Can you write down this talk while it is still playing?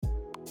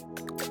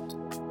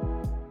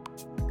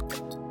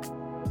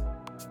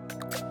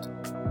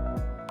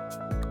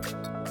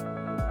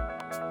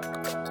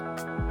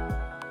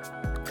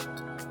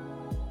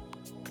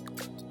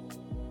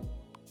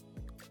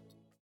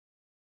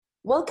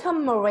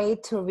Welcome, Marae,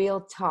 to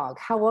Real Talk.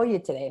 How are you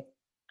today?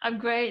 I'm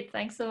great.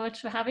 Thanks so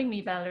much for having me,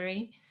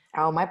 Valerie.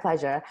 Oh, my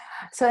pleasure.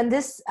 So, in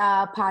this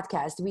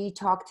podcast, we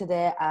talk to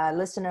the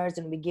listeners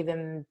and we give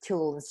them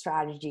tools,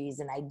 strategies,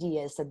 and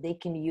ideas that they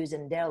can use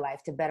in their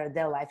life to better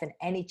their life and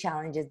any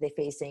challenges they're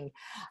facing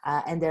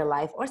in their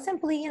life, or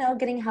simply,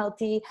 getting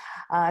healthy.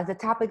 The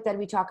topic that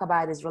we talk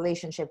about is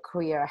relationship,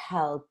 career,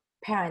 health,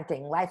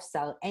 parenting,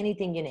 lifestyle,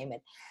 anything you name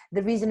it.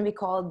 The reason we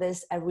call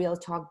this a real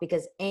talk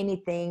because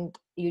anything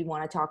you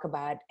want to talk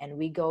about, and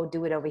we go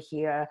do it over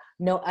here,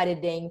 no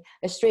editing,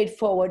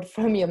 straightforward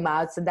from your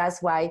mouth. So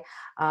that's why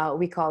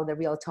we call the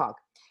real talk.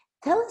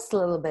 Tell us a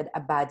little bit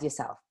about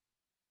yourself.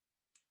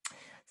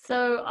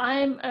 So,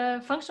 I'm a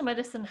functional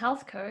medicine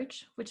health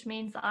coach, which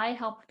means I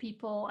help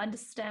people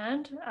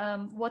understand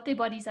what their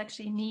bodies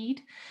actually need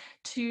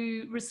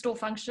to restore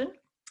function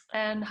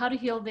and how to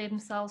heal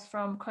themselves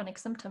from chronic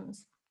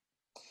symptoms.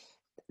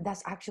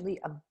 That's actually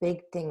a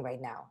big thing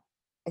right now.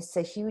 It's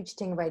a huge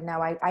thing right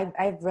now.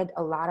 I've read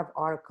a lot of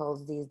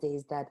articles these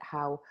days that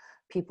how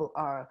people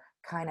are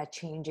kind of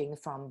changing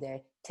from the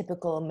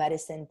typical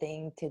medicine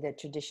thing to the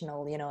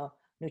traditional,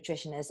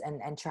 nutritionist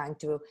and trying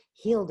to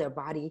heal their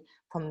body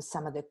from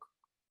some of the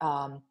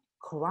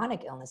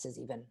chronic illnesses,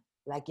 even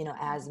like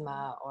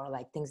asthma or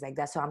like things like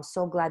that. So I'm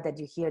so glad that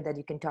you're here, that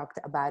you can talk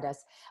about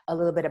us a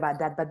little bit about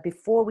that. But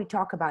before we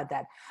talk about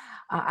that,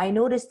 I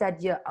noticed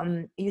that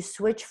you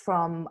switch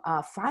from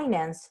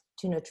finance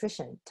to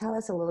nutrition. Tell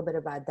us a little bit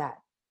about that.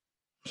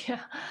 Yeah.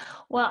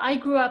 Well, I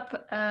grew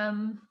up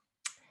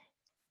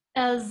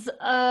as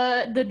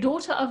the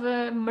daughter of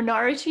a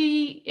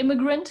minority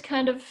immigrant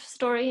kind of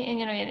story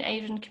in an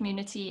Asian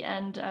community,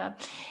 and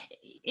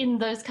in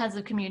those kinds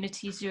of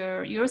communities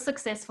you're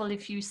successful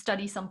if you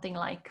study something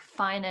like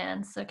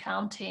finance,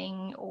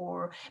 accounting,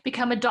 or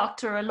become a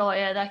doctor, a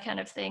lawyer, that kind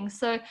of thing.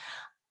 So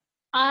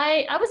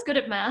I was good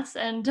at maths,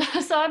 and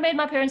so I made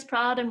my parents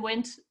proud and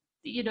went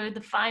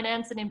the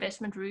finance and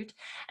investment route,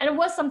 and it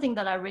was something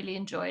that I really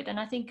enjoyed, and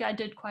I think I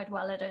did quite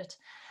well at it.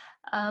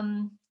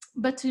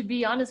 But to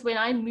be honest, when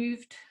I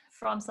moved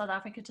from South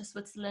Africa to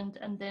Switzerland,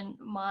 and then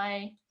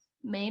my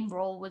main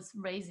role was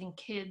raising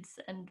kids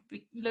and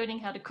learning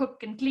how to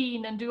cook and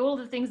clean and do all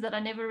the things that I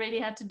never really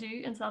had to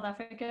do in South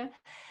Africa,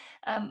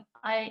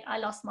 I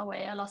lost my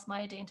way, I lost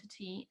my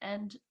identity,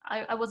 and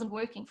I wasn't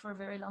working for a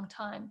very long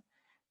time.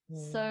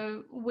 Mm.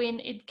 So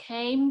when it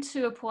came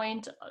to a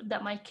point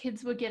that my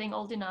kids were getting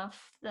old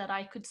enough that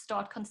I could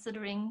start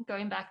considering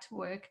going back to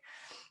work,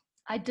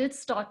 I did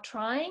start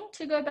trying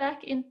to go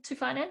back into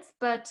finance,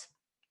 but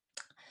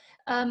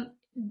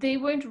there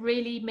weren't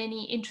really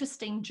many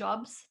interesting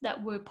jobs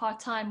that were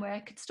part-time where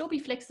I could still be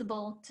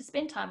flexible to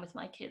spend time with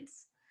my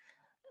kids.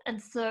 And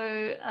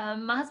so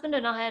my husband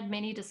and I had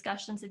many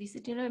discussions, and he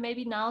said,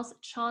 maybe now's a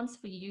chance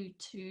for you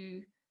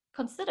to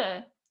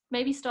consider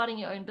maybe starting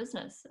your own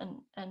business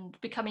and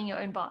becoming your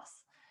own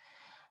boss.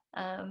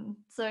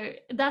 So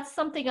that's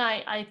something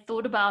I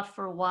thought about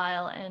for a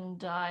while,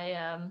 and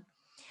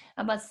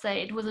I must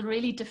say it was a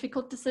really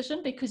difficult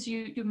decision because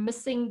you're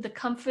missing the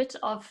comfort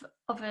of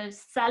a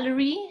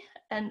salary,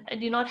 and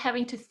you're not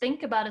having to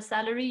think about a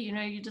salary.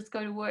 You just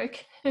go to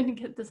work and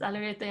get the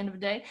salary at the end of the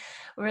day.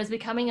 Whereas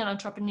becoming an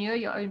entrepreneur,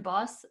 your own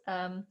boss,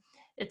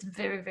 it's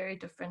very, very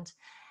different.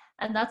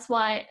 And that's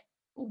why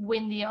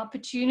when the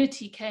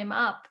opportunity came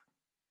up,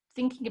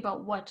 thinking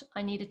about what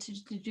I needed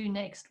to do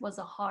next was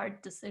a hard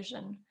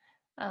decision.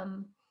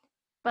 Um,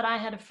 but I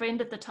had a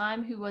friend at the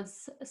time who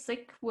was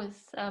sick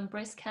with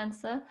breast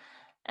cancer.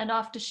 And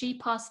after she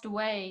passed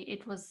away,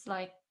 it was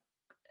like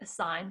a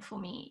sign for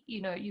me.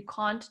 You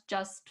can't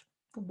just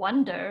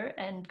wonder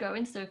and go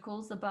in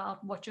circles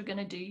about what you're going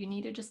to do. You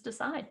need to just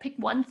decide, pick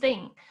one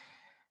thing.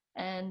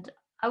 And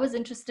I was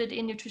interested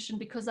in nutrition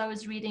because I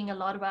was reading a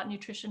lot about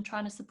nutrition,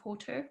 trying to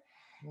support her.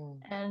 Mm.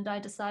 And I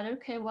decided,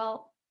 okay,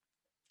 well,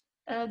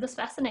 this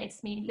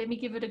fascinates me. Let me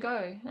give it a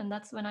go. And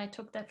that's when I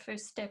took that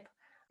first step.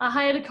 I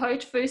hired a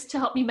coach first to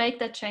help me make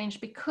that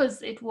change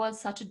because it was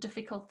such a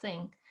difficult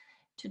thing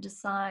to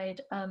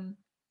decide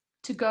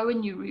to go a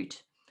new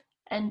route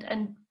and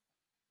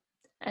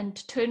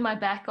turn my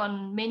back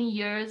on many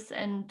years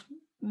and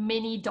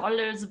many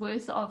dollars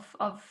worth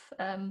of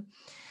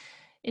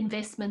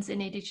investments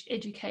in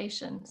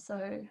education.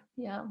 So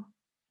yeah,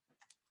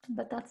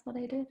 but that's what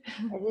I did.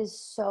 It is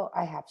so,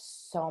 I have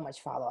so much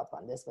follow up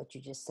on this, what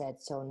you just said.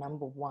 So,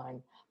 number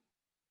one,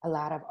 a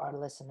lot of our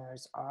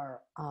listeners are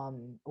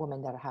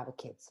women that have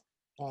kids,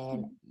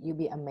 and you'd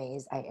be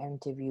amazed. I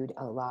interviewed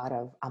a lot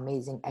of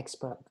amazing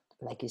experts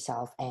like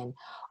yourself, and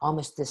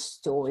almost the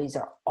stories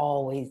are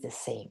always the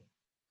same.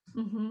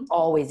 Mm-hmm.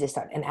 Always the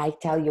start. And I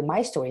tell you,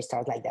 my story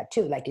starts like that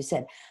too. Like you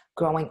said,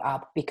 growing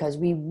up, because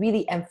we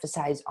really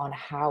emphasize on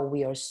how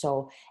we are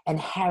so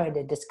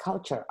inherited this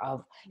culture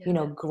of,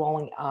 Yeah.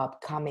 growing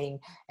up, coming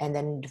and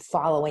then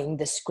following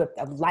the script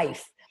of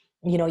life.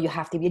 You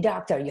have to be a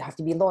doctor, you have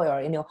to be a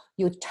lawyer,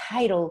 your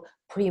title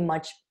pretty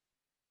much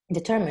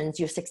determines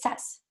your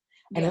success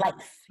in Yeah.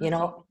 life.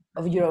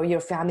 Of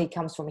your family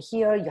comes from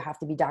here, you have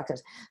to be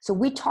doctors. So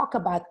we talk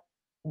about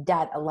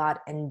that a lot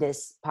in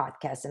this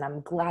podcast, and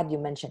I'm glad you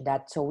mentioned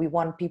that. So we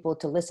want people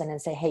to listen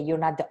and say, hey, you're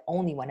not the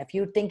only one. If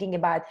you're thinking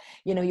about,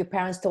 your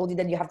parents told you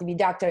that you have to be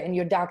doctor and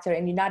you're doctor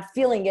and you're not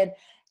feeling it,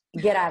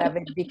 get out of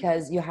it,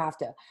 because you have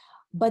to.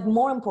 But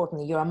more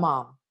importantly, you're a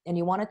mom and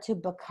you wanted to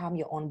become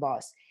your own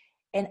boss.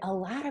 And a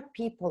lot of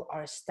people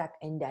are stuck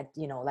in that,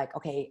 like,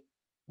 okay,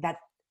 that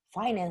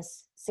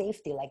finance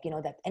safety, like,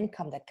 that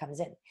income that comes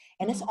in.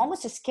 And it's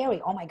almost as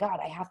scary. Oh my God,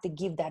 I have to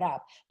give that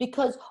up.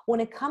 Because when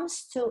it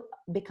comes to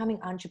becoming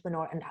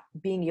entrepreneur and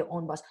being your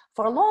own boss,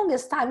 for the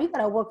longest time, you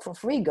gotta work for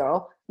free,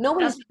 girl.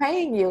 Nobody's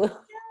paying you.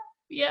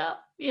 Yeah.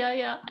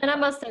 And I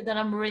must say that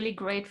I'm really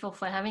grateful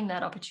for having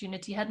that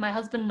opportunity. Had my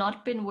husband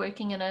not been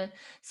working in a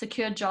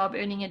secure job,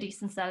 earning a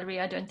decent salary,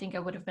 I don't think I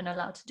would have been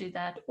allowed to do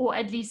that, or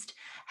at least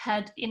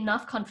had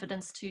enough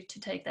confidence to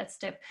take that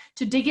step,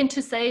 to dig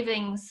into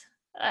savings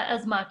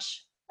as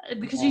much,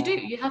 because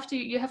you have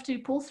to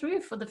pull through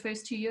for the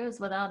first 2 years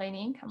without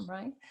any income,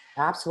 right?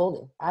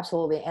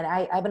 Absolutely. And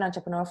I've been an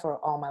entrepreneur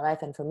for all my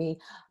life. And for me,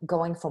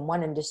 going from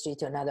one industry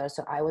to another.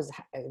 So I was,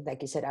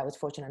 like you said, I was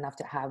fortunate enough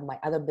to have my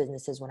other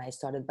businesses when I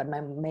started. But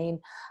my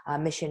main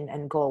mission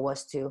and goal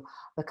was to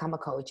become a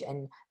coach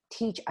and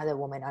teach other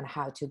women on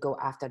how to go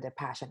after their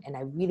passion. And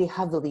I really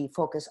heavily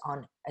focus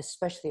on,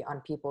 especially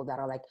on people that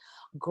are like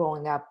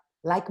growing up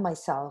like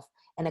myself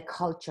in a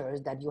culture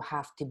that you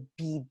have to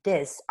be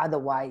this,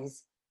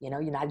 otherwise,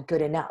 you're not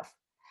good enough.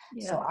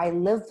 So I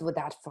lived with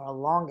that for a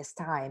longest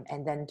time.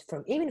 And then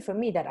even for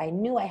me, that I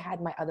knew I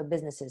had my other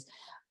businesses,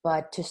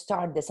 but to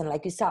start this, and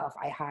like yourself,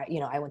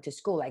 I went to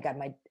school, I got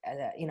my,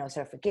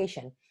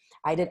 certification.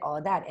 I did all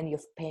of that, and you're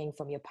paying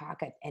from your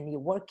pocket and you're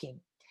working.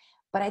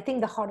 But I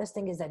think the hardest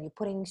thing is that you're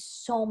putting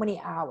so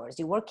many hours.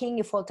 You're working,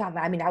 you're full time.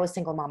 I mean, I was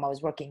single mom, I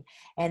was working.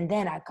 And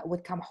then I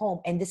would come home,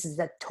 and this is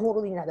a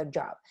totally another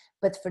job.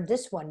 But for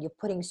this one, you're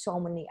putting so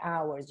many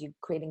hours, you're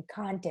creating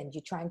content,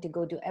 you're trying to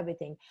go do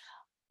everything,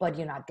 but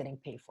you're not getting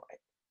paid for it.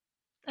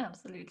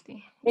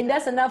 Absolutely. And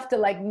that's enough to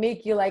like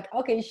make you like,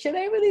 okay, should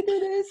I really do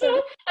this?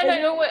 And I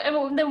know,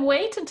 and then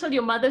wait until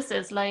your mother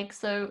says, like,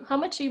 so how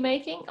much are you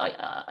making?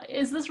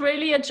 Is this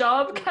really a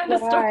job, kind of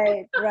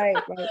story? Right.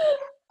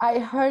 I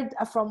heard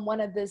from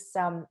one of this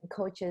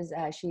coaches,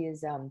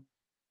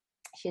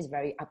 she's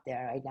very up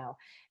there right now.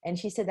 And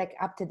she said, like,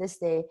 up to this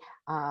day,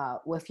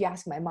 well, if you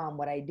ask my mom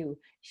what I do,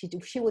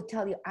 she would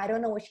tell you, I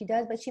don't know what she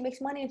does, but she makes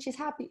money and she's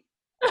happy.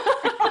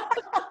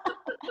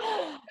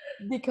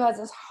 Because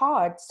it's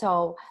hard.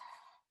 So,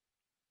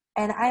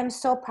 and I am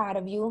so proud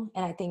of you.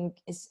 And I think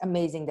it's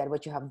amazing that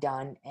what you have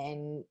done,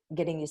 and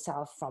getting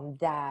yourself from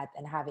that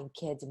and having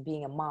kids and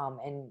being a mom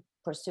and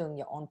pursuing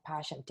your own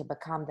passion to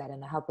become that,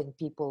 and helping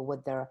people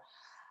with their,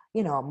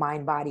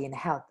 mind, body, and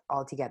health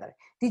altogether.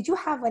 Did you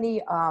have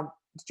any,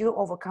 did you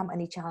overcome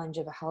any challenge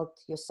of health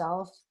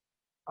yourself,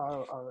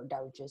 or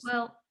that was just?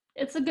 Well,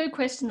 it's a good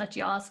question that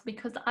you ask,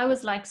 because I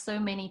was like so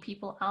many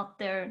people out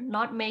there,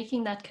 not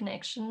making that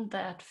connection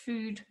that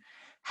food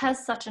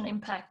has such an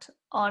impact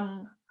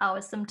on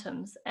our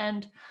symptoms.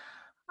 And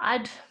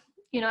I'd,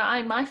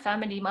 my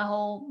family, my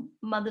whole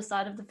mother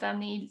side of the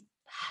family,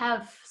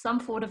 have some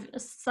sort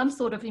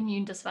of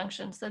immune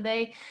dysfunction. So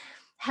they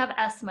have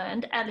asthma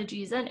and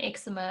allergies and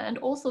eczema and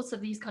all sorts of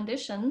these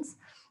conditions.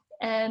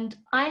 And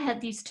I had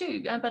these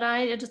too, but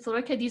I just thought,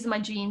 okay, these are my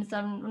genes.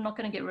 I'm not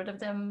going to get rid of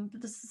them.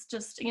 This is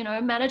just,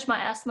 manage my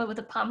asthma with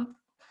a pump,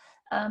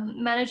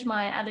 manage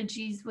my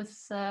allergies with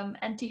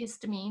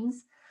antihistamines.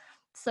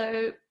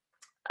 So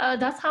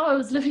that's how I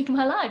was living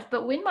my life.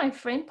 But when my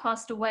friend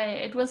passed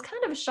away, it was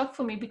kind of a shock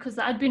for me, because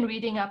I'd been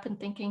reading up and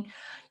thinking,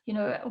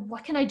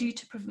 what can I do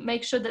to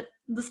make sure that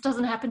this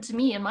doesn't happen to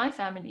me and my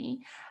family?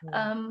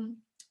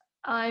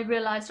 I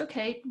realized,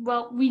 okay,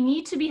 well, we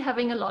need to be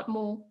having a lot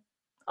more,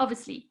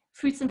 obviously,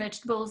 fruits and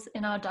vegetables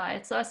in our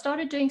diet. So I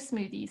started doing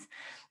smoothies.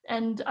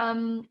 And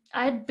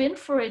I had been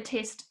for a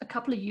test a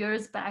couple of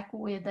years back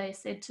where they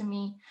said to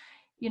me,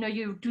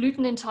 you're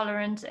gluten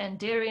intolerant and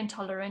dairy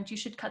intolerant, you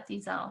should cut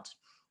these out.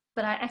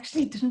 But I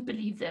actually didn't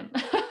believe them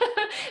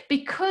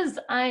because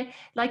I,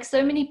 like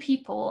so many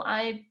people,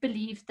 I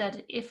believed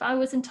that if I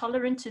was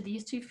intolerant to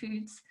these two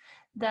foods,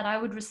 that I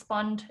would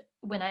respond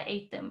when I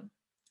ate them.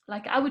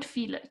 Like I would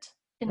feel it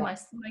in my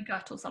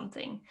gut or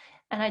something.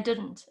 And I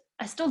didn't.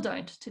 I still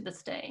don't to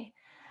this day.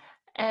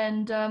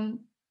 And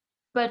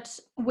but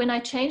when I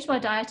changed my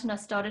diet and I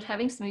started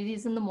having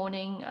smoothies in the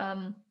morning,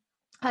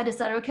 I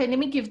decided, okay, let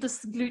me give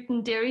this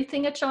gluten dairy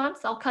thing a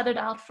chance. I'll cut it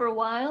out for a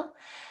while.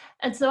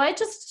 And so I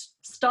just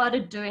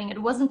started doing it.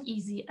 It wasn't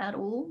easy at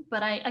all,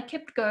 but I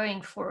kept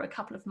going for a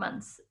couple of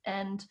months.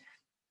 And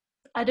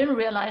I didn't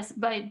realize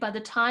by the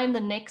time the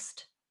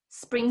next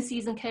spring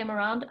season came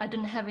around, I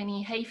didn't have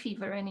any hay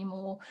fever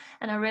anymore.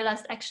 And I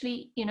realized,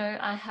 actually,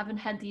 I haven't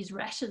had these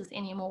rashes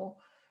anymore.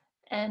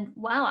 And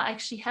wow, I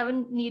actually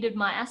haven't needed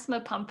my asthma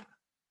pump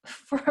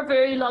for a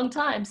very long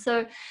time.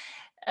 So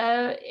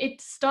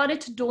it started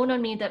to dawn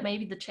on me that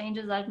maybe the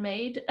changes I'd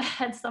made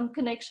had some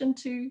connection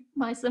to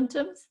my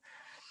symptoms.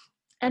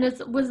 And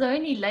it was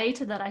only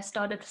later that I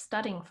started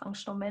studying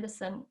functional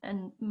medicine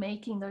and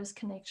making those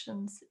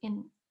connections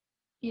in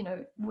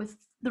with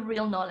the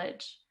real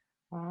knowledge.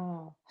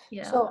 Wow.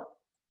 Yeah. So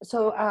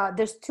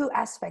there's two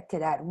aspects to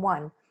that.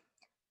 One,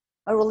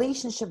 a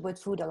relationship with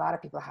food a lot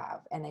of people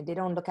have, and they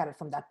don't look at it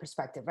from that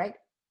perspective, right?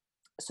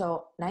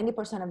 So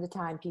 90% of the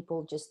time,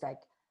 people just like,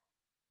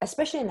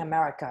 especially in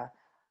America,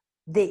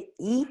 they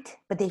eat,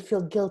 but they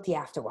feel guilty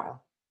after a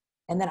while.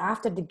 And then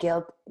after the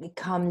guilt, it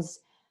comes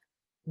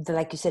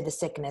like you said, the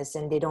sickness,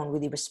 and they don't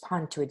really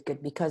respond to it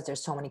good because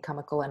there's so many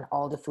chemical and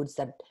all the foods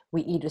that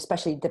we eat,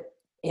 especially the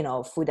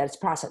food that's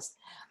processed.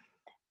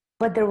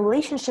 But the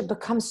relationship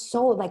becomes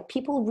so like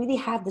people really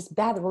have this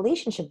bad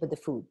relationship with the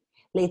food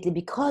lately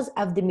because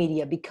of the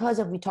media, because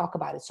of we talk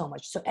about it so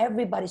much. So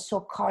everybody's so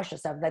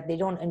cautious of that they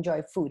don't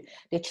enjoy food.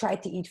 They try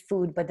to eat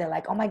food, but they're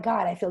like, oh my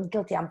God, I feel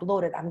guilty. I'm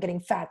bloated. I'm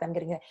getting fat. I'm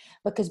getting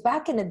because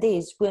back in the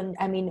days when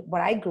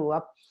I grew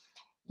up,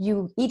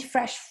 you eat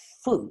fresh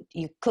food,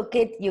 you cook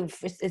it,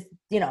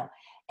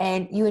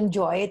 and you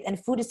enjoy it,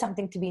 and food is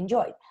something to be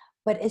enjoyed.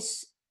 But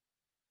it's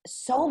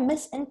so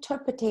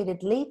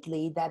misinterpreted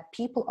lately that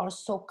people are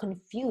so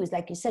confused.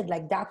 Like you said,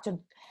 like doctor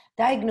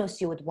diagnose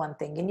you with one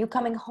thing and you're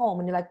coming home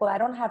and you're like, well, I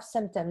don't have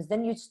symptoms.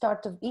 Then you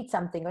start to eat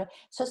something.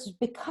 So it's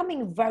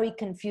becoming very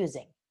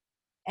confusing.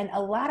 And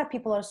a lot of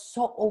people are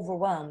so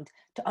overwhelmed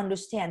to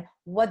understand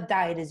what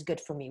diet is good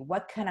for me.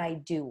 What can I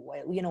do?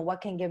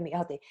 What can give me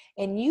healthy?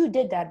 And you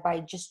did that by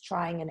just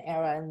trying an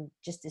error and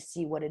just to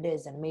see what it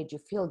is and made you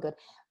feel good.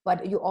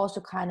 But you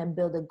also kind of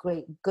build a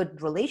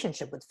good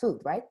relationship with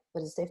food, right?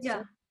 What is it safe to Yeah.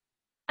 say?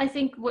 I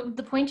think what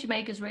the point you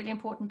make is really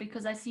important,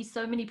 because I see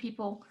so many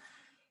people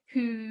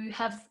who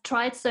have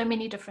tried so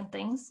many different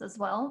things as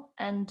well.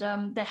 And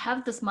they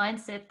have this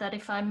mindset that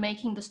if I'm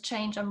making this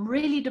change, I'm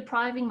really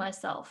depriving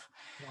myself.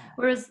 Yeah.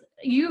 Whereas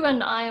you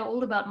and I are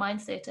all about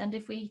mindset. And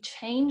if we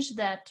change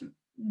that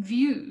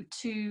view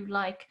to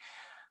like,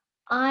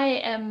 I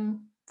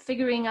am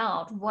figuring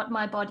out what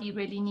my body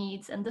really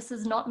needs, and this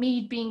is not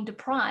me being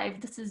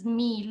deprived, this is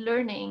me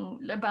learning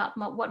about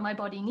what my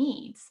body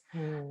needs,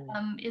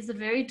 Mm. is a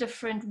very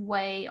different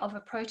way of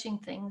approaching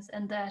things,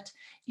 and that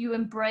you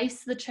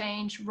embrace the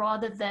change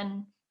rather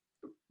than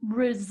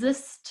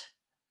resist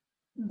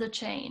the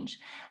change.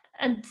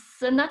 And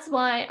that's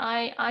why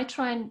I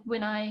try, and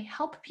when I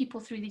help people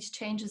through these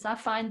changes, I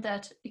find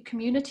that a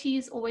community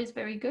is always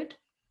very good,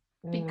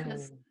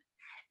 because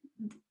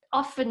Mm.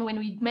 often when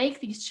we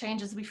make these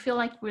changes, we feel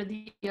like we're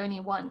the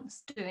only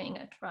ones doing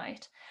it,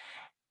 right?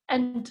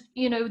 And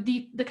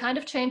the kind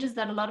of changes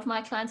that a lot of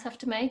my clients have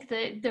to make,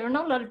 there are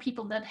not a lot of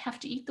people that have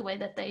to eat the way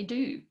that they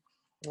do,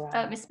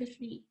 Right.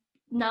 especially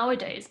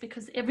nowadays,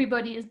 because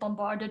everybody is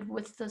bombarded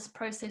with this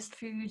processed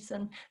foods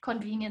and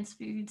convenience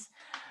foods.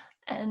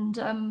 And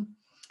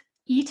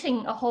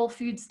eating a whole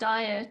foods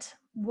diet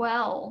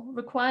well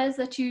requires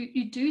that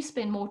you do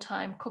spend more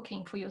time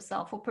cooking for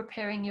yourself or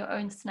preparing your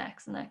own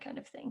snacks and that kind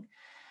of thing.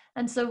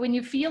 And so when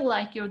you feel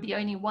like you're the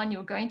only one,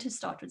 you're going to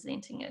start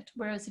resenting it.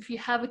 Whereas if you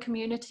have a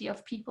community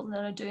of people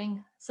that are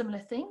doing similar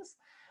things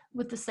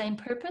with the same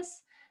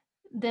purpose,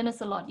 then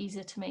it's a lot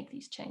easier to make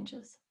these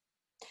changes.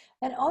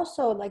 And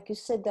also, like you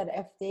said, that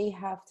if they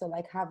have to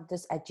like have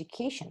this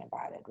education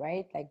about it,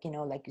 right? Like,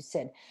 like you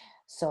said,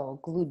 so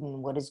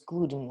gluten, what is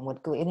gluten?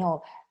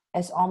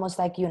 It's almost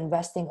like you're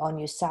investing on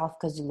yourself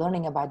because you're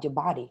learning about your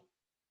body,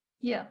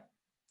 Yeah,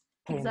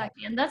 pretty much.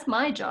 exactly. And that's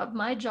my job.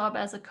 My job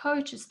as a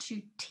coach is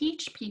to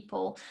teach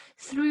people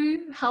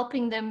through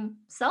helping them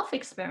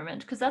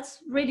self-experiment, because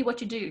that's really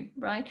what you do,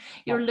 right? Right.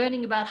 You're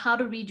learning about how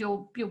to read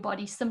your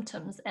body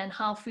symptoms and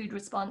how you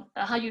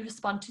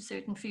respond to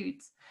certain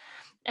foods,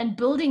 and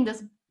building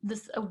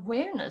this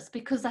awareness,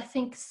 because I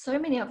think so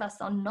many of us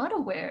are not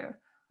aware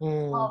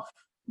Mm, of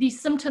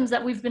these symptoms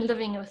that we've been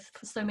living with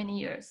for so many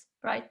years,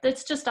 right?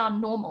 That's just our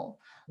normal.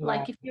 right.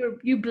 Like if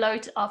you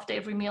bloat after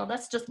every meal,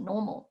 that's just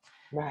normal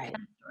Right. kind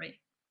of story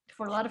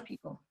for a lot of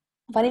people.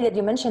 Funny that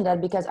you mentioned that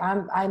because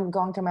I'm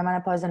going through my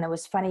menopause, and it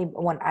was funny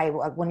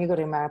when you go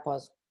to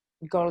menopause,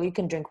 girl, you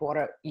can drink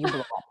water, you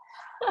blow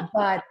up.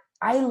 But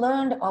I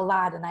learned a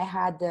lot, and I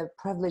had the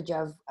privilege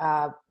of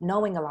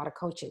knowing a lot of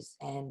coaches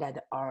and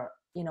that are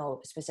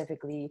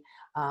specifically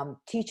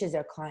teaches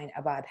their client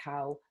about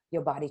how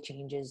your body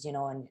changes,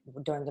 and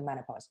during the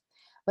menopause.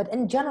 But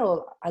in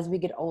general, as we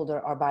get older,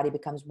 our body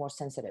becomes more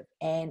sensitive.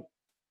 And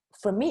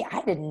for me,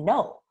 I didn't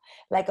know.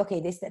 Like,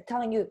 okay, they said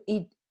telling you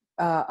eat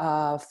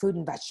fruit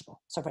and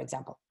vegetable. So, for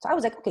example, so I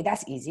was like, okay,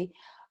 that's easy.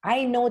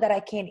 I know that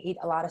I can't eat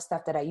a lot of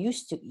stuff that I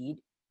used to eat,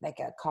 like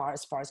a car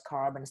as far as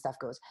carb and stuff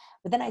goes.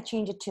 But then I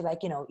changed it to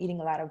like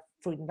eating a lot of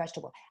fruit and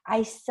vegetable.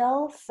 I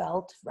still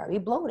felt very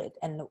bloated,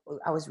 and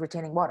I was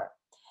retaining water.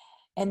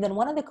 And then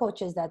one of the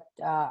coaches that,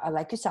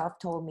 like yourself,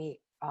 told me,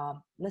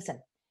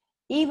 listen,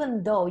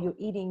 even though you're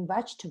eating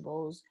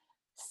vegetables,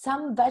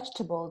 some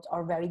vegetables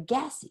are very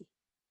gassy,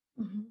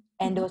 Mm-hmm.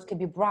 and Mm-hmm. those could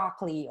be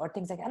broccoli or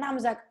things like that. And I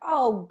was like,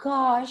 oh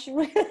gosh,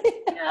 really?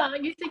 Yeah,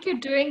 you think you're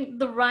doing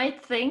the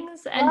right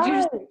things and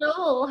you're Right.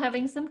 still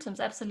having symptoms.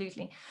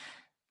 Absolutely.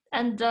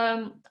 And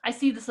I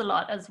see this a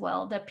lot as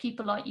well, that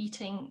people are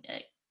eating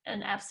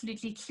an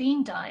absolutely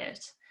clean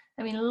diet.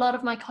 I mean, a lot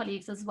of my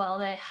colleagues as well,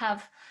 they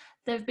have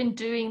they've been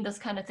doing this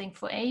kind of thing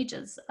for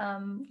ages,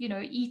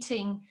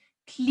 eating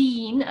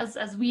clean,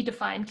 as we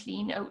define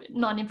clean,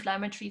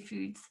 non-inflammatory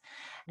foods,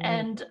 Mm.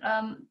 and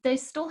they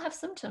still have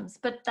symptoms.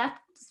 But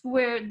that's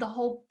where the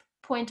whole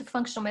point of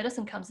functional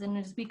medicine comes in,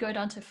 is we go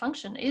down to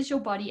function. Is your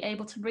body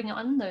able to bring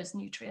on those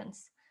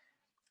nutrients?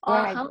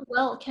 Right, How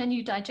well can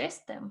you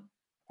digest them?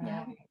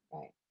 Yeah. right,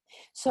 right.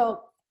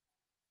 So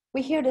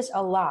we hear this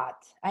a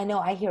lot. I know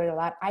I hear it a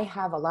lot. I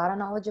have a lot of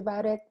knowledge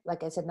about it.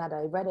 Like I said, not that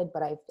I read it,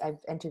 but I've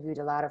interviewed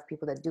a lot of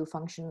people that do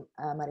function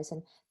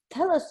medicine.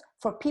 Tell us,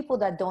 for people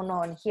that don't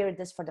know and hear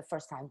this for the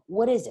first time,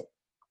 what is it?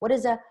 What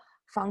is a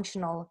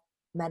functional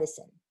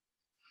medicine?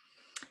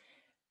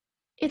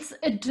 It's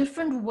a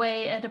different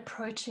way at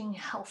approaching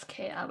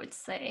healthcare, I would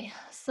say.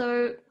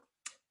 So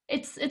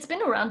it's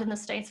been around in the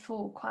States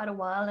for quite a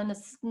while, and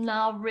it's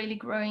now really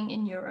growing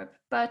in Europe.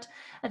 But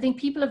I think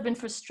people have been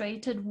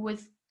frustrated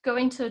with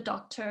going to a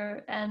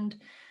doctor and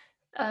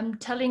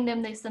telling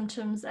them their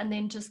symptoms and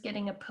then just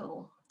getting a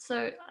pill.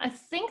 So I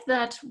think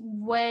that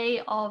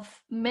way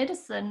of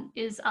medicine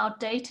is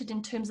outdated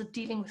in terms of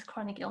dealing with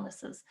chronic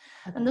illnesses.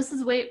 Okay. And this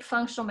is where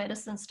functional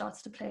medicine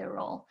starts to play a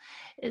role,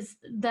 is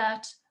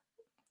that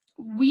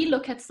we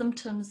look at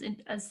symptoms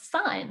as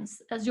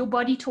signs, as your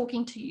body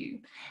talking to you.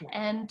 Yeah.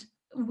 And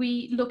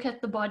we look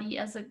at the body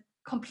as a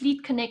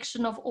complete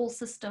connection of all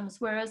systems,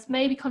 whereas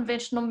maybe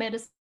conventional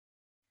medicine,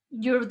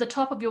 you're at the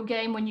top of your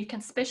game when you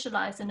can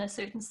specialize in a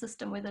certain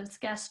system, whether it's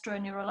gastro,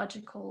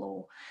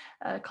 neurological,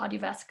 or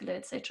cardiovascular,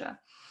 etc.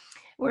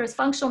 Whereas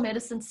functional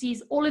medicine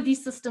sees all of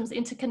these systems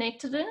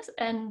interconnected in it,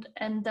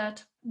 and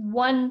that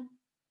one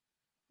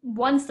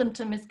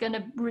symptom is going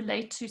to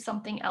relate to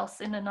something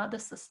else in another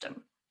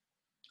system.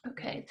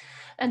 Okay,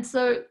 and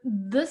so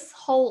this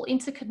whole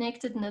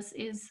interconnectedness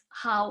is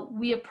how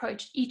we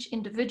approach each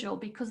individual,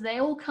 because they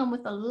all come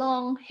with a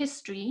long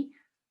history,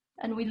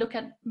 and we look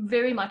at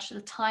very much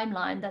the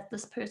timeline that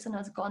this person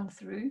has gone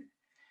through,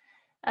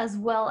 as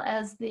well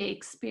as their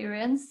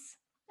experience.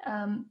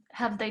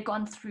 Have they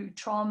gone through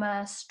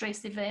trauma,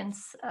 stress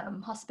events,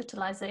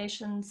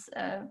 hospitalizations,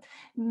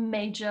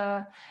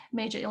 major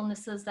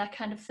illnesses, that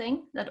kind of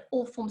thing? That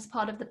all forms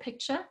part of the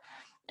picture.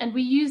 And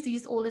we use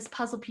these all as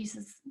puzzle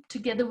pieces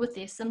together with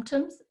their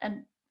symptoms,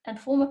 and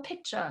form a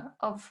picture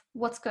of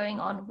what's going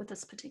on with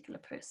this particular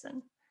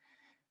person.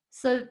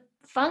 So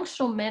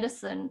functional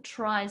medicine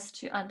tries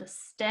to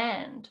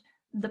understand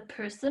the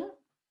person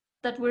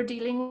that we're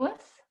dealing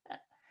with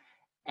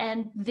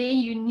and their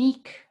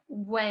unique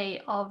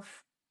way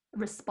of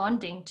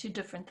responding to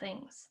different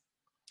things.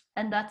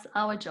 And that's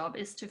our job,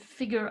 is to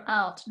figure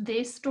out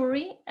their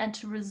story and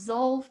to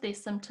resolve their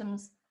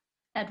symptoms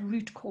at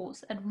root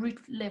cause, at root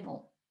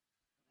level.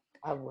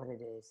 Of what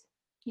it is.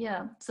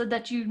 Yeah, so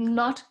that you're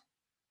not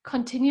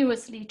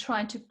continuously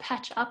trying to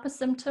patch up a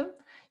symptom,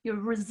 you're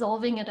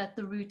resolving it at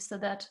the root, so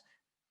that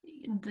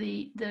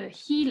the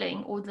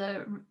healing or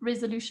the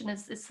resolution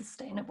is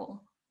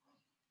sustainable.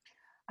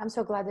 I'm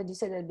so glad that you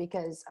said that,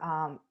 because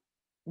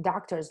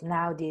doctors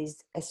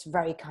nowadays, it's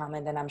very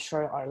common, and I'm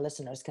sure our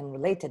listeners can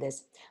relate to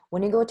this.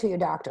 When you go to your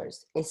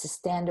doctors, it's a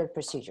standard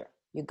procedure.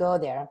 You go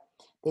there,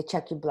 they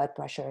check your blood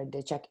pressure,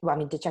 they check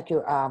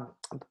your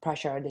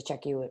pressure, they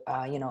check your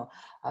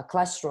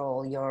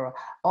cholesterol, your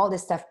all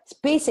this stuff,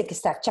 basic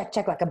stuff,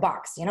 check like a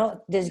box,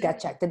 this got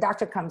checked. The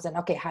doctor comes in,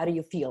 okay, how do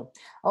you feel?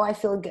 Oh, I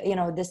feel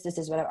good, this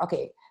is whatever.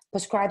 Okay,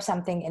 prescribe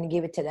something and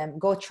give it to them.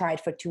 Go try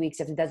it for 2 weeks.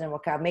 If it doesn't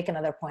work out, make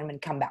another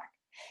appointment, come back.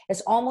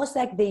 It's almost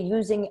like they're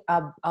using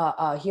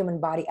a human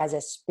body as an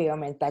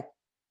experiment, like,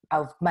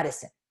 of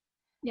medicine.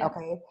 Yeah.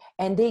 Okay.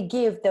 And they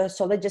give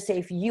so let's just say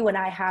if you and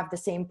I have the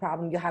same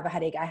problem, you have a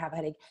headache, I have a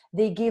headache,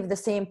 they give the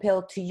same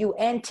pill to you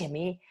and to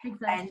me.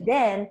 Exactly. And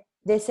then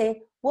they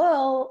say,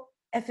 well,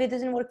 if it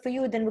doesn't work for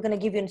you, then we're going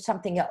to give you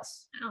something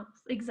else. Oh,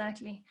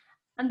 exactly.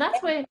 And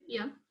that's where,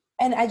 yeah.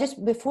 And I just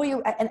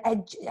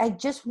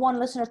want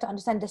listeners to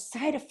understand the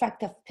side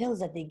effect of pills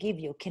that they give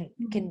you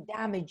can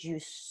damage you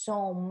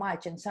so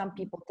much. And some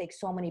people take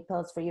so many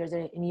pills for years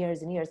and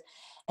years and years.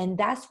 And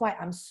that's why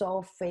I'm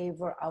so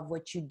favor of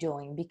what you're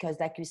doing, because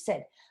like you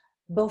said,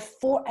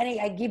 before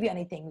I give you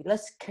anything,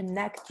 let's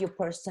connect your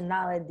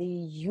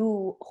personality,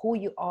 who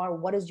you are,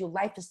 what is your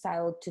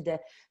lifestyle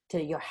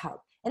to your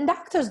health. And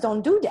doctors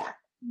don't do that.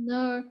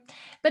 No,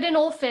 but in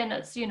all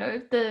fairness,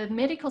 the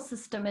medical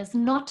system is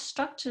not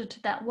structured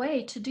that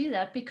way to do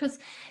that, because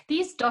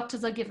these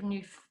doctors are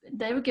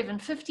they were given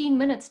 15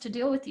 minutes to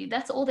deal with you.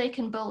 That's all they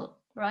can bill,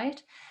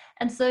 right?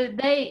 And so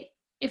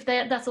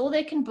that's all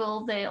they can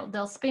bill,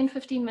 they'll spend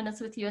 15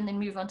 minutes with you and then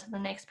move on to the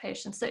next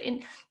patient. So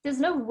there's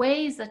no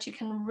ways that you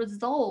can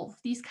resolve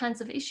these kinds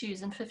of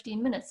issues in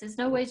 15 minutes. There's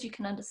no ways you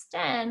can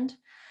understand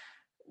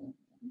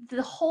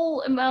the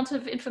whole amount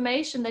of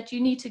information that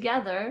you need to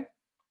gather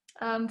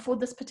for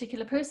this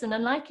particular person.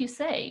 And like you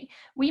say,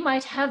 we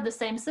might have the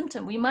same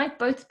symptom. We might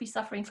both be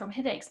suffering from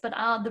headaches, but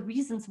the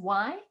reasons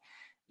why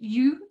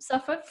you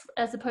suffer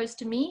as opposed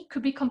to me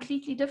could be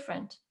completely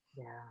different.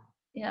 Yeah.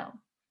 Yeah.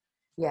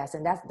 Yes,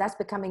 and that's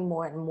becoming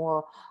more and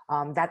more,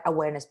 that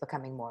awareness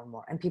becoming more and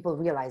more, and people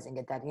realizing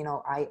it, that,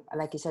 I,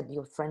 like you said,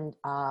 your friend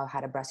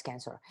had a breast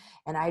cancer,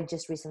 and I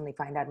just recently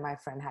find out my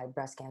friend had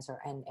breast cancer,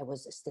 and it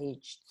was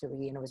stage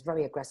 3, and it was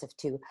very aggressive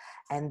too.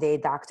 And the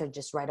doctor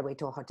just right away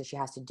told her that she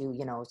has to do,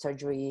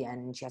 surgery,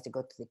 and she has to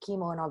go through the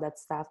chemo and all that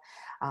stuff.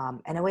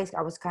 And I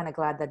was kind of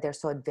glad that they're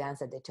so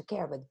advanced that they took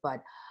care of it,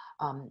 but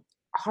um,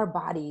 her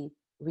body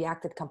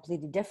reacted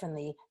completely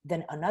differently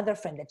than another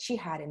friend that she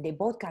had, and they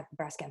both got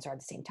breast cancer at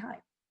the same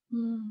time.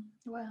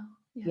 Wow.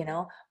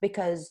 Yeah.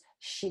 Because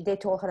they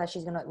told her that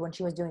she's gonna, when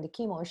she was doing the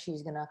chemo,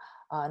 she's gonna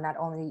not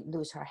only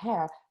lose her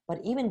hair, but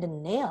even the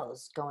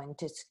nails going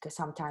to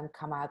sometime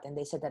come out. And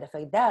they said that if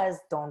it does,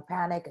 don't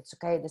panic, it's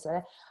okay, this and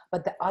that.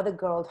 But the other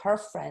girl, her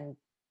friend,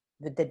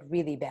 did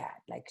really bad.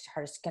 Like,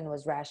 her skin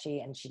was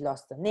rashy, and she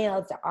lost the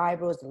nails, the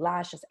eyebrows, the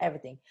lashes,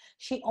 everything.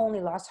 She only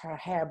lost her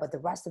hair, but the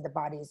rest of the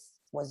body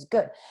was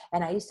good.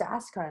 And I used to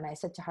ask her, and I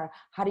said to her,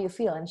 how do you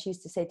feel? And she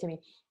used to say to me,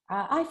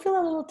 I feel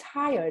a little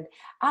tired.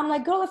 I'm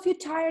like, girl, if you're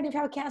tired, if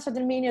you have cancer,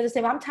 then me and you're the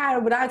same. I'm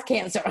tired without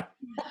cancer.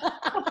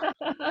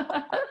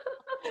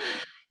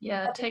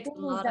 Yeah, it But the takes a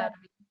thing is lot out that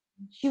of it.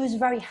 she was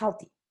very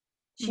healthy.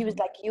 She was Mhm.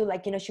 like you,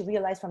 like, she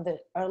realized from the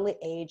early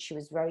age, she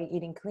was very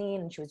eating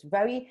clean, and she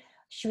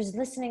was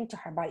listening to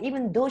her body,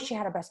 even though she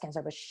had a breast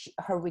cancer, but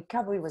her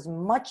recovery was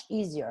much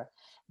easier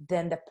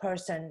than the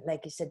person,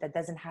 like you said, that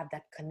doesn't have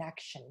that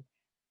connection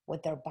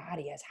with their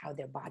body as how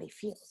their body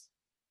feels.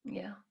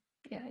 Yeah,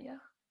 yeah, And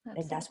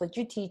absolutely. that's what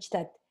you teach,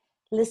 that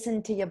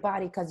listen to your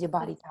body, because your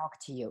body talk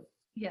to you.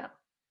 Yeah.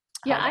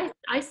 Yeah, How that.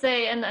 I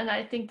say, and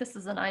I think this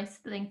is a nice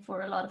thing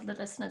for a lot of the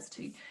listeners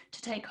to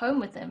take home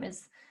with them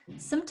is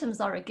symptoms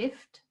are a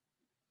gift.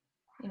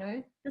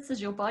 This is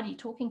your body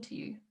talking to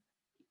you.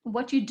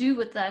 What you do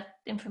with that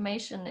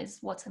information is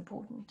what's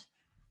important.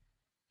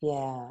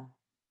 Yeah.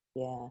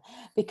 Yeah,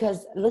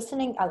 because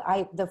listening,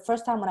 the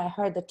first time when I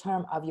heard the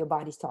term of your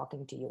body's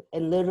talking to you,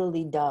 it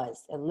literally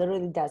does. It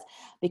literally does.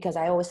 Because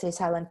I always say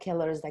silent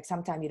killers, like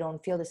sometimes you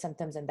don't feel the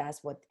symptoms, and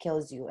that's what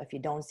kills you if you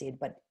don't see it.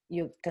 But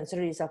you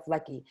consider yourself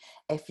lucky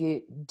if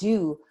you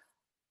do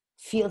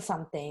feel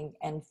something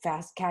and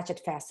catch it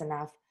fast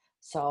enough.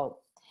 So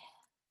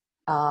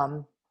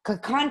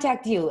could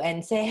contact you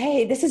and say,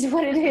 hey, this is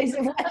what it is.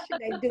 What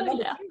should I do? No, but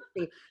Yeah,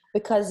 seriously,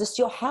 because it's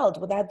your health.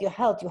 Without your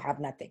health, you have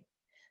nothing.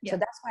 So yeah.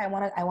 that's why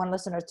I want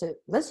listeners to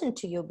listen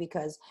to you,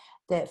 because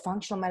the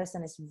functional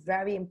medicine is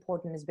very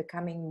important. It's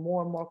becoming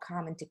more and more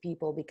common to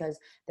people, because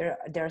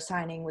they're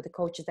signing with the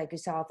coaches like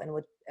yourself, and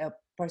with a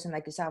person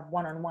like yourself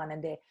one-on-one,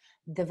 and they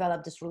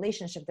develop this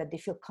relationship that they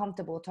feel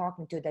comfortable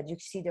talking to, that you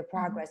see their Mhm.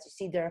 progress, you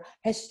see their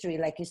history,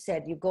 like you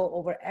said, you go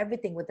over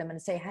everything with them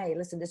and say, hey,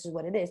 listen, this is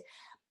what it is.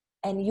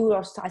 And you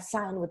are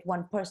assigned with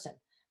one person,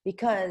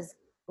 because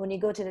when you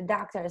go to the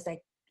doctor, it's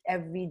like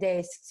every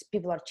day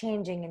people are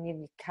changing, and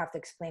you have to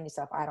explain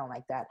yourself. I don't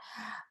like that.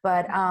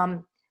 But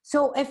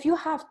so if you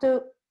have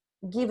to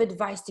give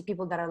advice to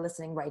people that are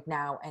listening right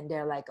now, and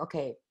they're like,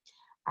 okay,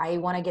 I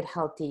want to get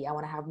healthy, I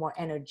want to have more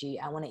energy,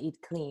 I want to eat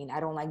clean, I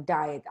don't like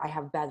diet, I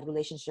have bad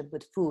relationship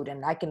with food,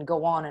 and I can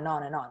go on and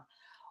on and on,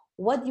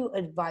 what your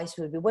advice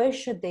would be? Where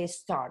should they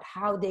start?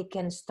 How they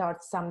can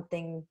start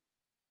something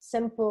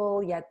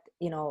simple yet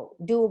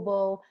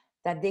doable,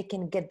 that they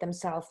can get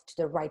themselves to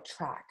the right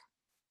track?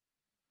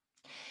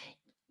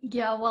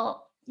 Yeah,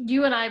 well,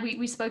 you and I,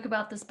 we spoke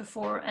about this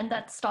before, and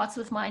that starts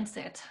with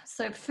mindset.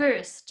 So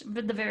first,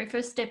 the very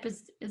first step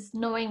is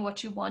knowing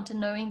what you want, and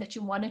knowing that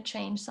you want to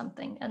change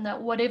something, and that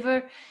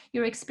whatever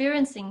you're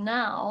experiencing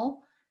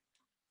now,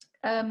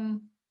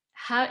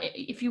 how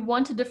if you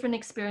want a different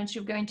experience,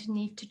 you're going to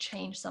need to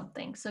change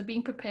something. So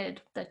being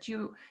prepared that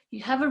you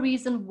have a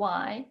reason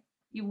why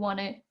you want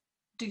to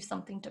do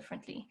something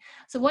differently.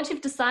 So once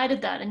you've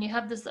decided that, and you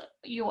have this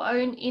your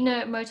own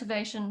inner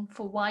motivation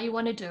for why you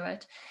want to do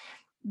it,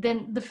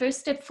 then the first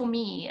step for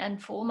me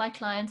and for all my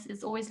clients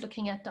is always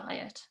looking at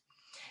diet.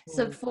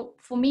 So Mm.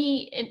 for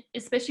me,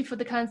 especially for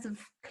the kinds of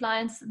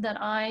clients that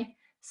I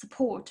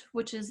support,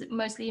 which is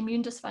mostly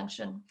immune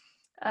dysfunction,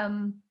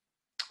 um,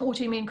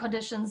 autoimmune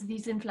conditions,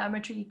 these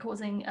inflammatory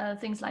causing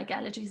things like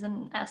allergies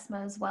and asthma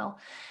as well,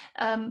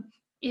 um,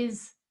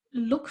 is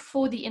look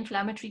for the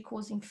inflammatory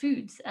causing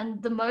foods.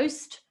 And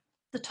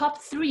the top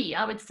three,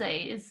 I would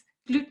say, is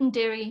gluten,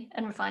 dairy,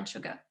 and refined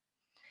sugar.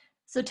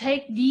 So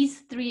take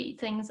these three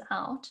things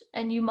out,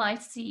 and you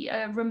might see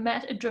a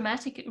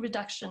dramatic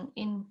reduction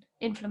in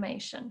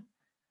inflammation.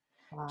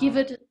 Give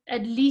Wow. it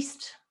at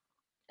least,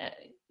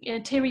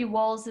 Terry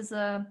Walls is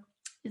a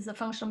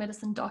functional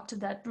medicine doctor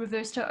that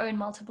reversed her own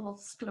multiple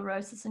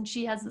sclerosis, and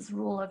she has this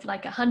rule of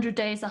like 100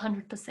 days,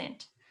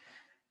 100%.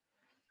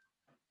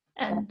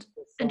 That's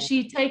And insane.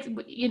 she takes,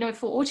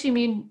 for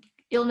autoimmune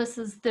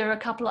illnesses, there are a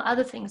couple of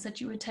other things that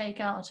you would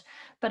take out.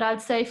 But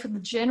I'd say for the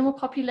general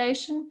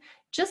population,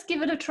 just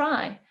give it a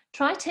try.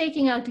 Try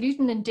taking out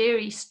gluten and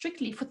dairy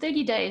strictly for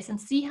 30 days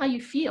and see how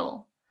you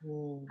feel.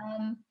 Mm.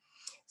 Um,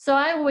 so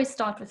I always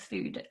start with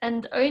food,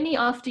 and only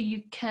after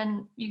you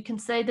can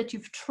say that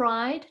you've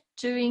tried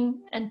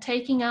doing and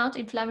taking out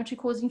inflammatory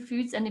causing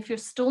foods, and if you're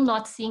still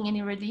not seeing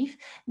any relief,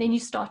 then you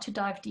start to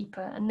dive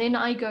deeper. And then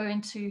I go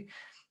into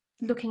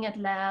looking at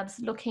labs,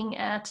 looking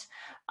at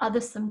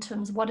other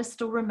symptoms, what is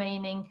still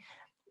remaining.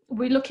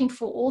 We're looking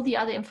for all the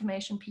other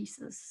information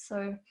pieces.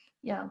 So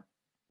yeah.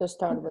 So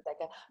start with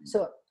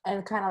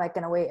and kind of like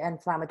in a way,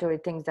 inflammatory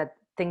things,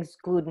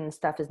 gluten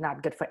stuff is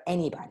not good for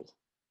anybody.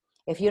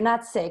 If you're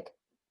not sick,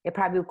 it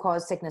probably will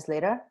cause sickness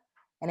later.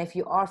 And if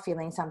you are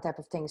feeling some type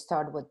of thing,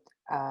 start with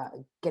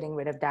getting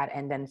rid of that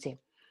and then see.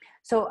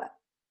 So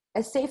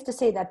it's safe to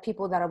say that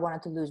people that are wanting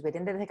to lose weight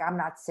and they think, I'm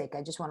not sick,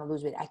 I just want to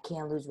lose weight, I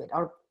can't lose weight.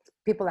 Or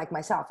people like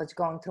myself that's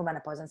going through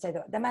menopause and say,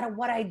 no matter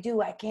what I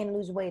do, I can't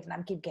lose weight and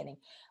I'm keep getting.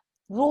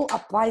 Rule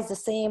applies the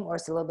same or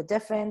it's a little bit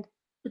different?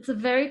 It's a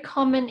very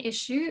common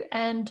issue.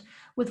 And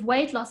with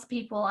weight loss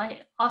people,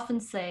 I often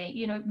say,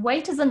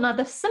 weight is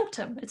another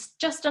symptom. It's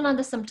just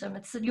another symptom.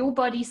 It's your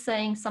body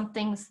saying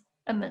something's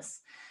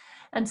amiss.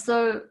 And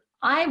so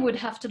I would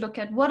have to look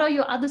at what are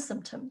your other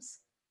symptoms,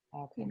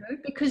 okay.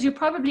 Because you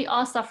probably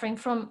are suffering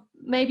from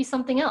maybe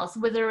something else,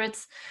 whether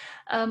it's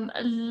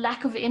a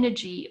lack of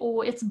energy,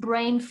 or it's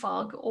brain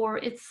fog, or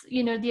it's,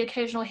 the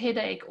occasional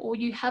headache, or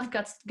you have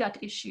gut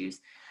issues.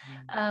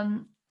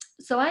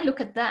 So I look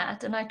at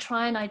that and I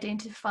try and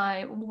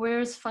identify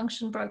where is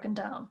function broken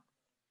down.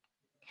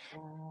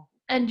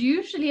 And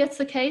usually it's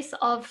a case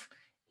of,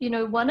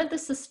 one of the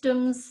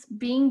systems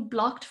being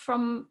blocked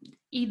from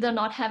either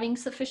not having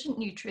sufficient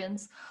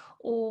nutrients,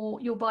 or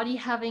your body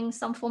having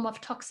some form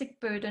of toxic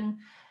burden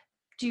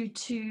due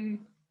to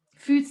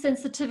food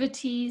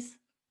sensitivities,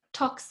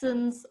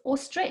 toxins, or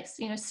stress.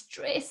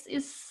 Stress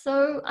is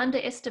so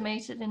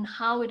underestimated in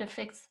how it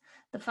affects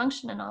the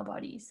function in our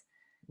bodies.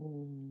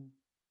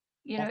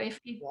 If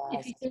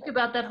you think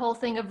about that whole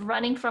thing of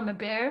running from a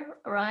bear,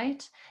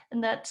 right?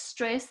 And that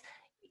stress,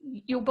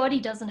 your body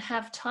doesn't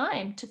have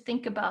time to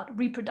think about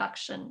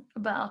reproduction,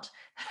 about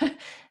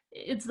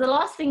it's the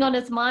last thing on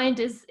its mind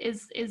is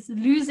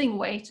losing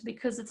weight,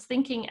 because it's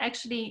thinking,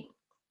 actually,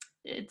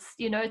 it's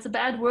it's a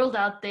bad world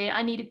out there.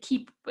 I need to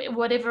keep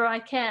whatever I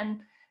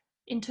can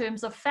in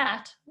terms of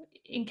fat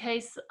in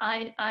case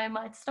I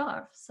might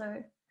starve.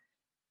 So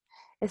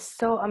it's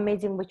so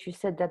amazing what you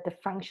said, that the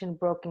function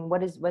broken.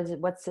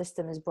 What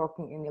system is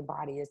broken in your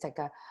body? It's like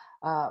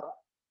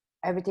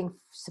everything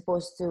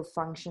supposed to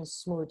function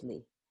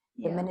smoothly.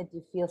 The minute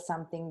you feel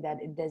something that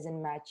it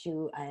doesn't match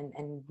you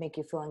and make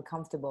you feel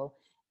uncomfortable,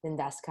 then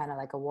that's kind of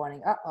like a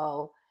warning.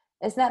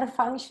 It's not a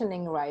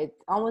functioning right.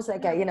 Almost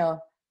like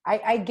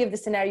I give the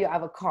scenario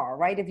of a car,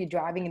 right? If you're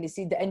driving and you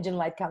see the engine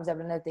light comes up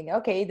and everything,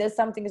 okay, there's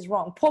something is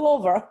wrong, pull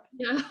over.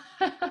 Yeah.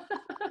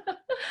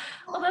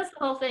 Well, that's the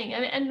whole thing.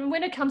 And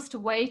when it comes to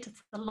weight,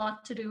 it's a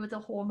lot to do with the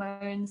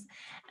hormones,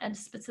 and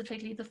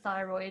specifically the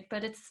thyroid.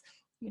 But it's,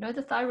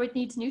 the thyroid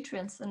needs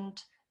nutrients, and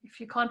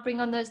if you can't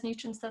bring on those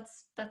nutrients,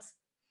 that's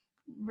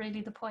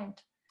really the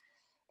point.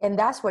 And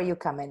that's where you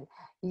come in.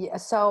 Yeah,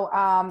 so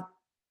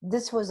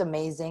this was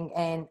amazing,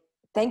 and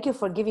thank you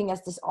for giving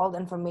us this all the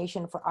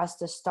information for us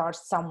to start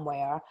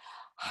somewhere.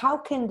 How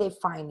can they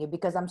find you?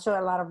 Because I'm sure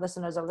a lot of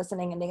listeners are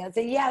listening and they're going to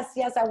say,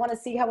 yes, I want to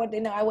see how it,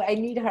 I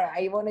need her.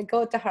 I want to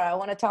go to her. I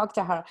want to talk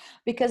to her,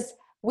 because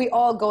we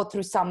all go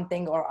through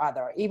something or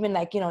other. Even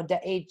like, the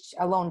age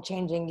alone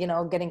changing,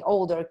 getting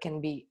older can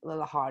be a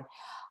little hard.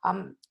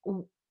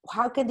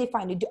 How can they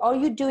find you? Are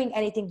you doing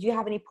anything? Do you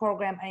have any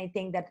program,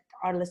 anything that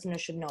our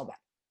listeners should know about?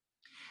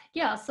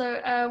 Yeah,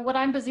 so what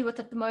I'm busy with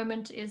at the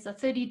moment is a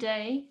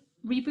 30-day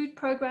reboot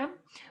program,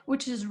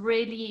 which is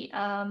really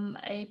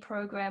a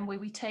program where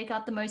we take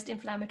out the most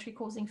inflammatory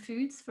causing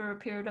foods for a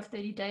period of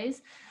 30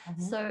 days.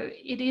 So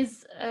it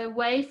is a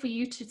way for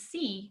you to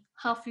see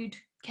how food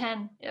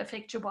can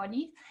affect your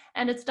body,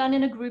 and it's done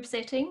in a group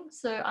setting.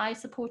 So I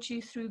support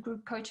you through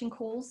group coaching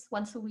calls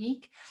once a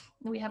week.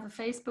 We have a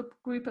Facebook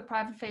group, a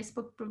private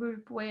Facebook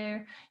group,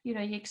 where you're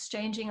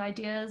exchanging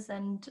ideas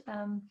and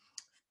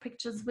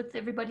pictures with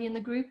everybody in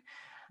the group,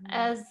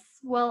 as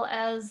well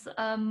as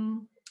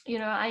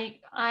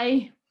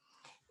I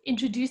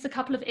introduce a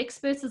couple of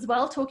experts as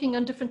well, talking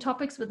on different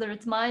topics, whether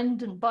it's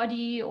mind and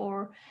body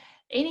or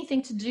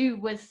anything to do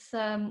with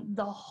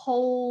the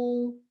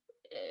whole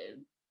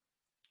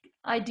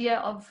idea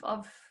of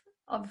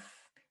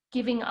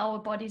giving our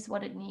bodies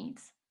what it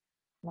needs.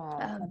 Wow,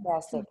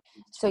 fantastic.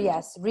 So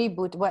yes,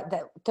 reboot, what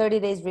the 30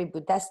 days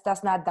reboot,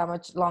 that's not that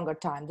much longer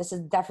time. This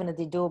is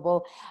definitely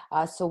doable.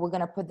 So we're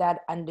going to put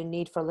that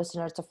underneath for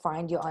listeners to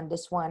find you on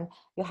this one.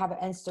 You have an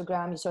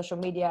Instagram, your social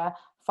media,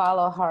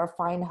 follow her,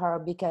 find her,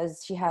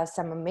 because she has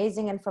some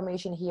amazing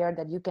information here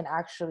that you can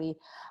actually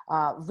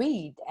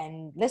read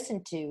and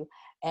listen to,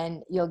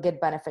 and you'll get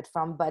benefit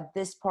from. But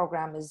this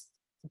program is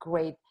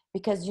great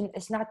because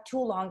it's not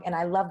too long. And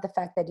I love the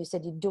fact that you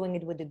said you're doing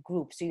it with a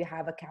group. So you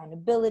have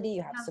accountability,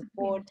 you have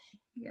support,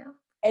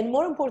 and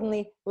more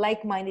importantly,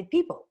 like-minded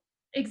people.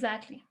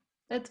 Exactly.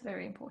 That's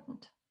very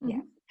important. Yeah.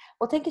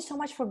 Well, thank you so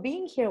much for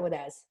being here with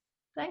us.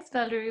 Thanks,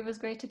 Valerie. It was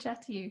great to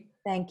chat to you.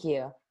 Thank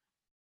you.